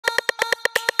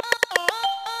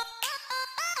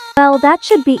Well, that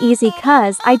should be easy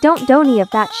cause I don't do any of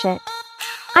that shit.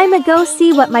 I'ma go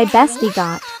see what my bestie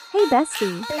got. Hey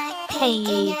bestie.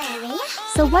 Hey.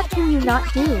 So what can you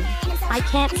not do? I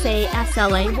can't say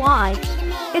SLAY.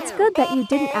 It's good that you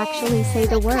didn't actually say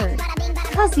the word.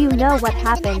 Cause you know what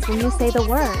happens when you say the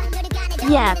word.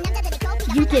 Yeah.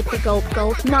 You get the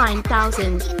gulp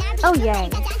 9000. Oh yay.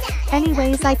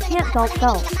 Anyways, I can't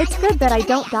gulp. It's good that I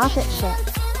don't doff it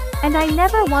shit. And I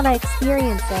never wanna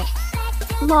experience it.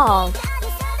 Lol.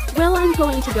 Well, I'm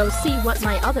going to go see what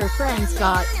my other friends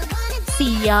got.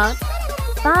 See ya.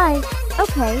 Bye.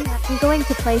 Okay, I'm going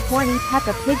to play Horny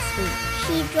Peppa Pig Street.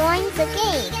 She joined the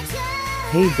game.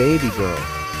 Hey baby girl.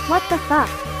 What the fuck?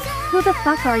 Who the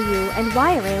fuck are you and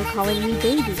why are you calling me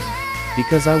baby?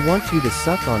 Because I want you to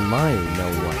suck on my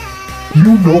know what. You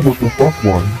know what the fuck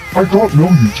one. I don't know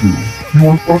you two. You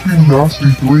are fucking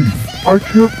nasty three. I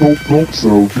can't gulp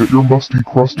so get your musty,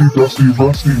 crusty, dusty,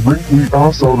 rusty, wrinkly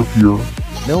ass out of here.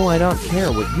 No, I don't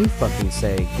care what you fucking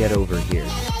say, get over here.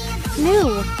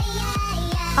 New.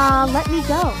 Let me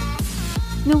go.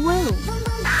 Nuwoo.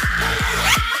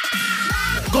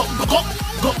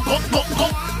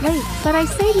 Wait, but I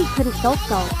said he couldn't gulp.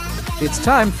 It's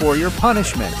time for your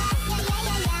punishment.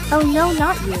 Oh no,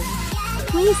 not you.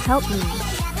 Please help me.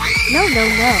 No.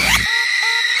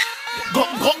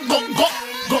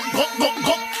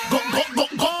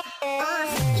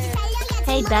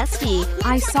 Hey bestie.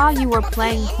 I saw you were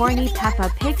playing Horny Peppa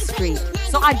Pig Street,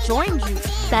 so I joined you.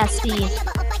 Bestie.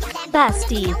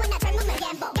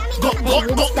 Hey,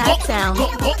 what's that sound?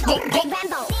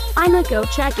 I'ma go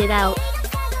check it out.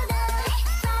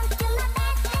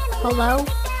 Hello?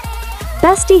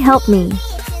 Bestie, help me.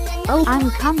 Oh,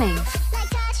 I'm coming.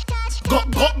 You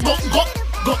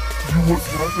look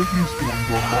like a he's doing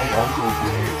on my eyes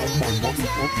open. Oh my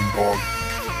motherfucking god.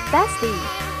 Bestie.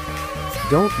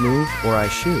 Don't move or I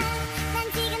shoot.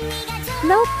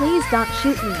 No, please don't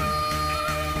shoot me.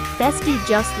 Bestie,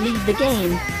 just leave the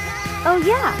game. Oh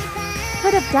yeah.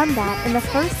 Could have done that in the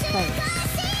first place.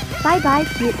 Bye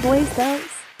cute boys those.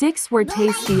 Dicks were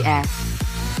tasty F.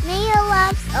 Mia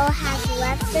loves or has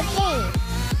left the game.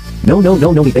 No,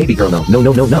 me baby girl,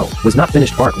 no. Was not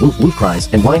finished bark, woof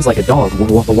cries, and whines like a dog,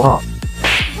 woof wah.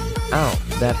 Ow,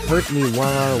 that hurt me,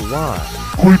 wah.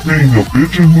 Quit being a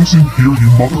bitch and listen here, you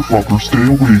motherfucker. Stay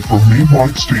away from me,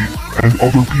 Mike, Steve, and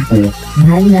other people.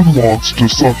 No one wants to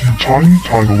suck you tiny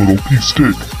little pea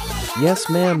stick. Yes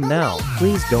ma'am, now,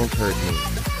 please don't hurt me.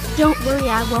 Don't worry,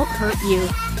 I won't hurt you.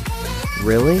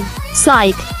 Really?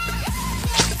 Psych.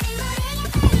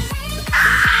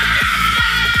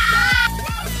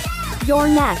 You're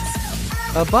next.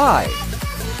 Bye.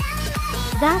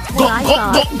 That's what I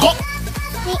thought.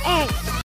 The end.